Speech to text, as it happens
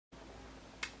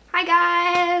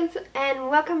Hi guys,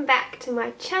 and welcome back to my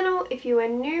channel. If you are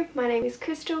new, my name is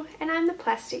Krystle and I'm the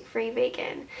plastic free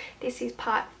vegan. This is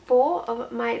part 4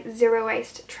 of my zero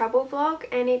waste travel vlog,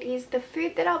 and it is the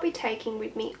food that I'll be taking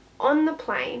with me on the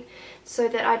plane so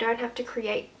that I don't have to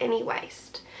create any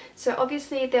waste. So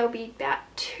obviously there'll be about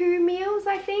 2 meals,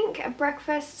 I think, a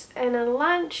breakfast and a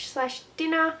lunch slash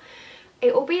dinner.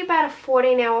 It will be about a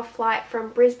 14-hour flight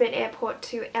from Brisbane airport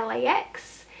to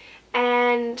LAX,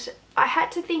 and I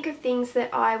had to think of things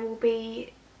that I will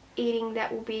be eating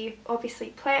that will be obviously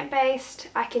plant-based.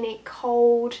 I can eat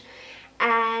cold,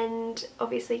 and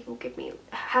obviously will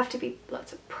have to be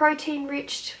lots of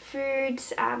protein-rich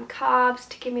foods, carbs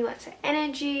to give me lots of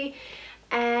energy,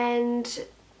 and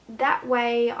that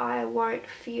way I won't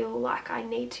feel like I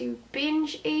need to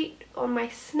binge eat on my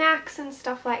snacks and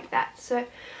stuff like that. So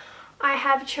I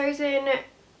have chosen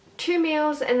 2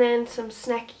 meals and then some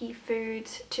snacky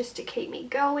foods just to keep me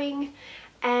going,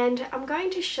 and I'm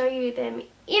going to show you them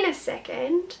in a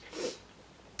second,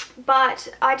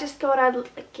 but I just thought I'd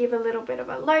give a little bit of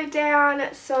a lowdown.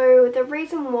 So the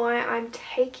reason why I'm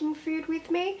taking food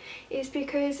with me is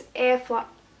because air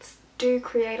flights do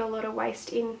create a lot of waste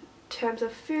in terms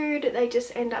of food. They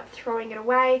just end up throwing it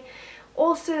away.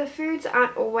 Also, the foods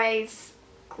aren't always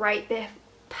great. They're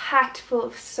packed full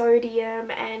of sodium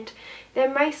and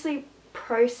they're mostly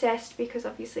processed because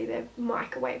obviously they're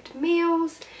microwaved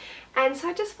meals, and so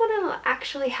I just want to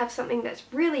actually have something that's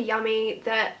really yummy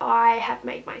that I have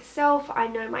made myself. I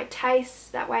know my tastes,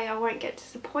 that way I won't get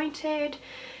disappointed.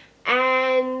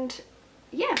 And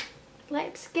yeah,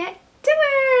 let's get to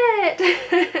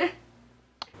it.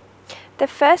 The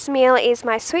first meal is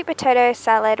my sweet potato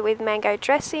salad with mango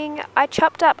dressing. I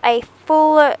chopped up a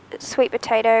full sweet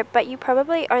potato, but you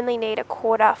probably only need a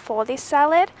quarter for this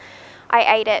salad.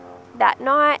 I ate it that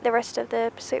night, the rest of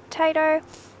the sweet potato.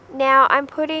 Now I'm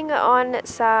putting on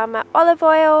some olive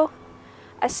oil,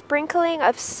 a sprinkling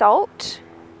of salt,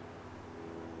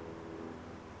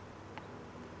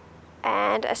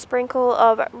 and a sprinkle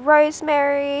of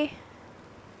rosemary,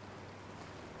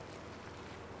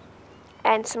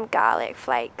 and some garlic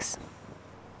flakes.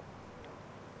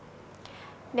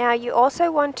 Now you also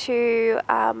want to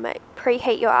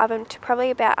preheat your oven to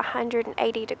probably about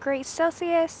 180 degrees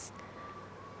Celsius.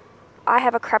 I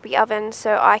have a crappy oven,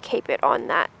 so I keep it on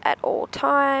that at all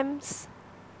times.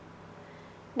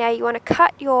 Now you want to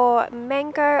cut your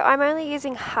mango. I'm only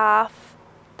using half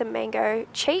the mango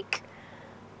cheek.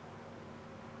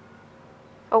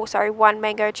 Oh, sorry, 1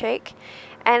 mango cheek.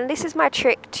 And this is my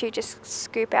trick to just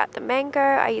scoop out the mango.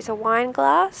 I use a wine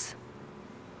glass.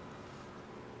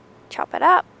 Chop it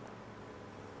up.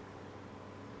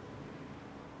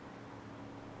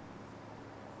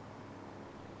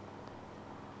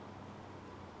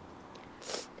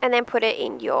 And then put it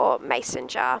in your mason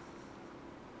jar.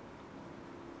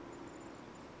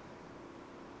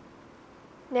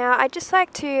 Now I just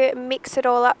like to mix it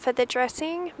all up for the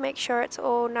dressing. Make sure it's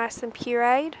all nice and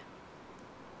pureed.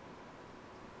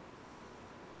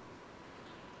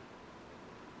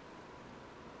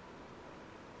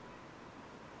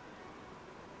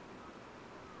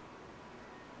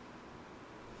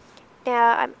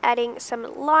 Now I'm adding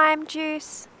some lime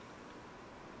juice.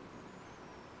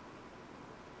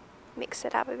 Mix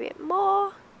it up a bit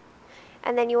more.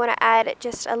 And then you want to add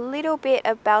just a little bit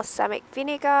of balsamic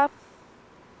vinegar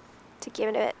to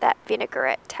give it that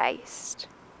vinaigrette taste.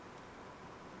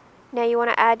 Now you want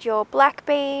to add your black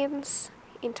beans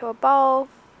into a bowl.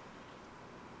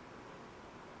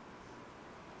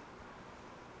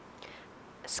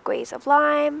 A squeeze of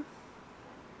lime.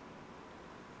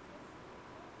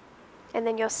 And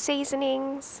then your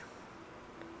seasonings.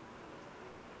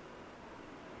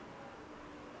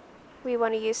 We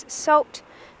want to use salt,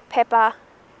 pepper,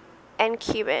 and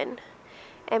cumin.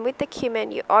 And with the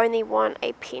cumin, you only want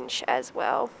a pinch as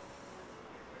well.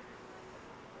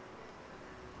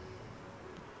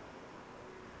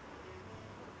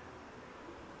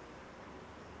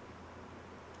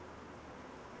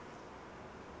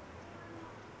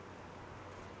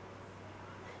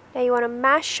 Now you want to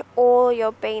mash all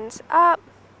your beans up.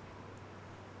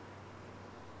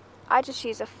 I just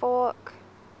use a fork.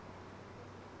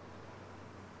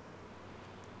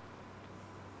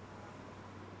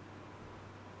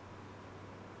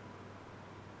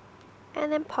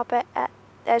 And then pop it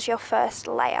as your first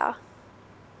layer.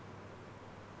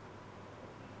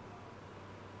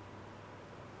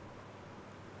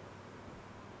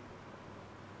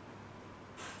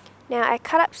 Now I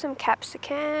cut up some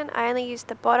capsicum. I only used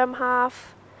the bottom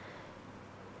half.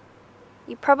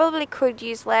 You probably could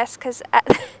use less because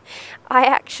I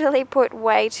actually put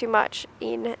way too much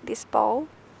in this bowl.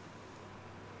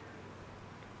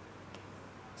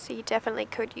 So you definitely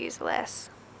could use less.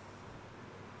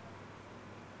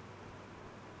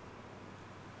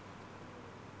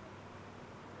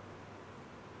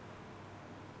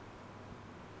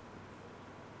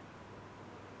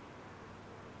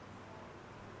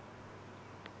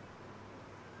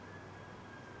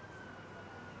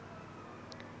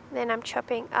 Then I'm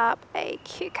chopping up a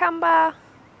cucumber.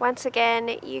 Once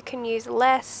again, you can use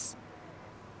less.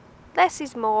 Less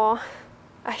is more,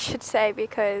 I should say,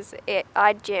 because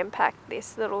I jam-packed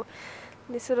this little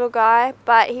guy,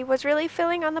 but he was really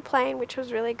filling on the plane, which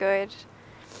was really good.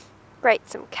 Grate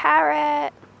some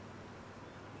carrot.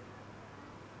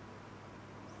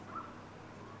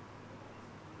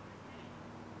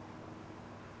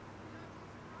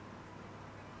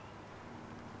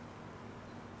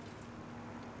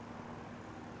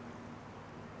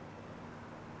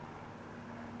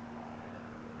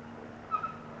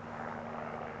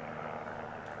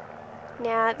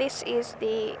 Now this is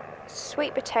the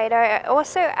sweet potato. I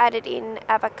also added in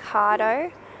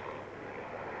avocado.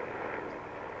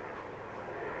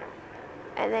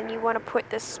 And then you want to put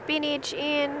the spinach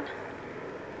in.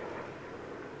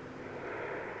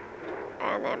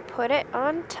 And then put it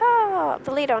on top.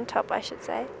 The lid on top, I should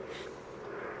say.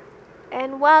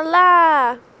 And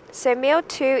voila! So meal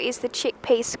 2 is the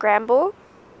chickpea scramble.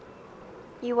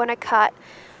 You want to cut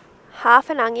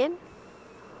half an onion.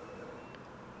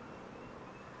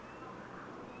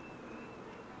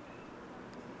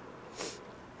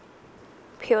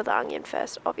 Peel the onion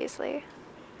first, obviously.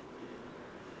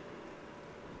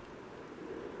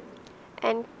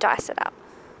 And dice it up.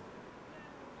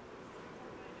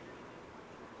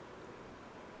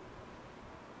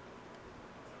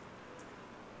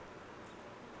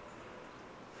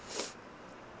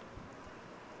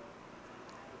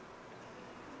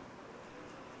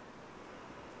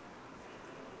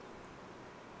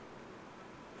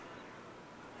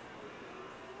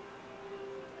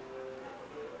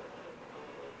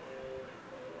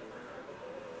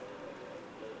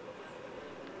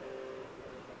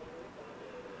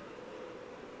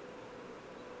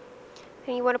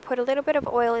 And you want to put a little bit of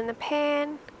oil in the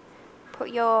pan,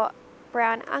 put your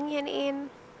brown onion in,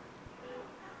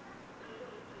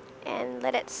 and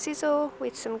let it sizzle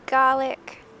with some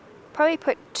garlic. Probably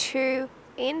put 2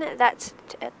 in, that's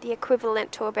the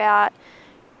equivalent to about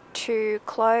 2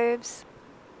 cloves.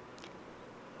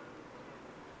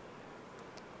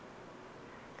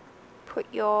 Put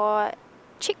your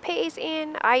chickpeas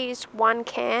in. I used 1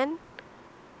 can,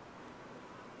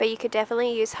 but you could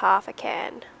definitely use half a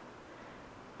can.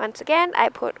 Once again, I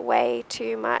put way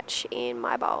too much in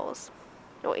my bowls,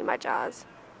 or in my jars.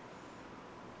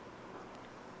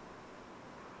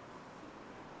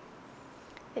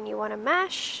 Then you want to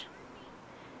mash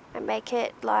and make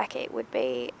it like it would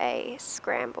be a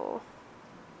scramble.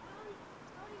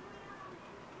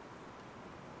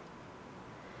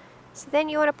 So then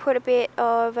you want to put a bit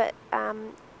of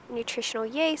nutritional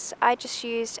yeast. I just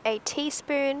used a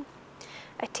teaspoon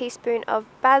of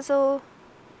basil,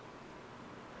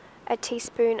 a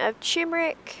teaspoon of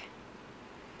turmeric,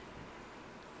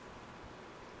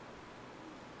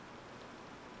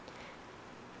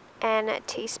 and a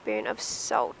teaspoon of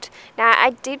salt. Now I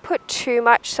did put too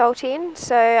much salt in,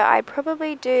 so I'd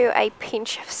probably do a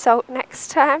pinch of salt next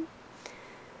time.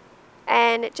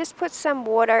 And just put some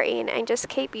water in and just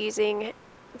keep using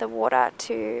the water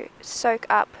to soak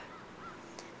up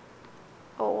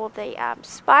all the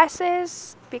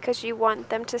spices, because you want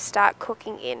them to start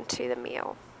cooking into the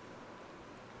meal.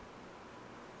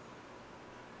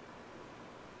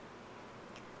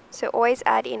 So always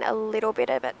add in a little bit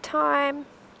at a time,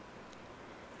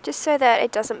 just so that it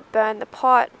doesn't burn the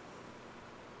pot.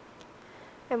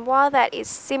 And while that is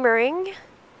simmering,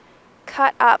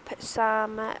 cut up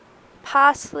some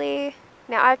parsley.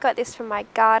 Now I've got this from my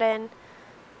garden.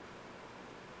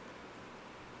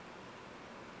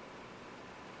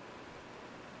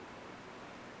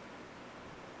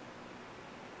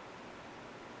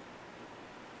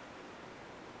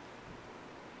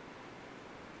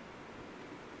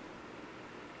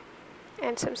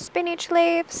 And some spinach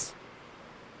leaves,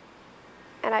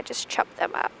 and I just chop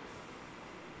them up.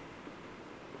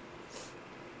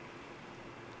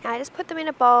 I just put them in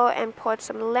a bowl and poured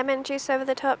some lemon juice over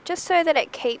the top, just so that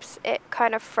it keeps it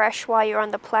kind of fresh while you're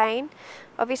on the plane.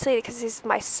 Obviously, because this is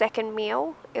my second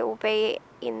meal, it will be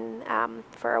in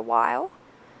for a while.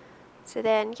 So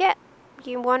then, yeah,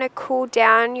 you want to cool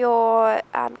down your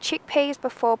chickpeas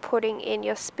before putting in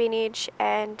your spinach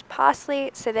and parsley,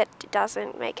 so that it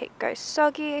doesn't make it go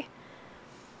soggy.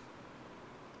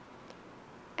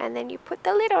 And then you put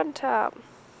the lid on top.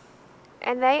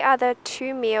 And they are the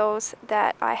 2 meals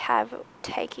that I have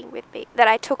taking with me, that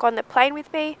I took on the plane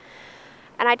with me.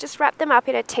 And I just wrapped them up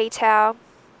in a tea towel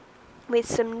with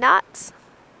some nuts.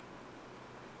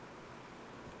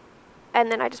 And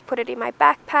then I just put it in my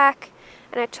backpack.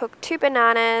 And I took 3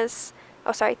 bananas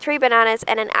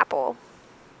and an apple.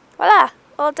 Voila,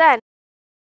 all done.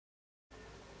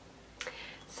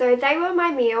 So they were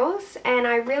my meals, and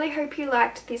I really hope you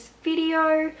liked this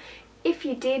video. If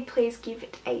you did, please give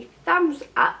it a thumbs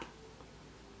up.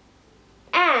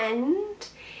 And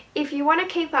if you want to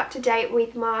keep up to date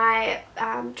with my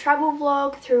travel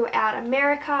vlog throughout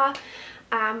America,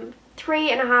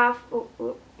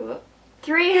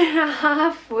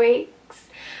 3.5 weeks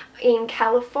in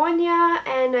California,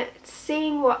 and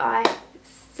seeing what I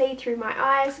see through my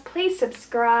eyes, please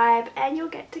subscribe and you'll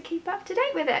get to keep up to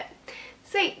date with it.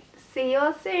 Sweet. See you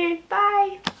all soon.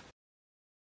 Bye.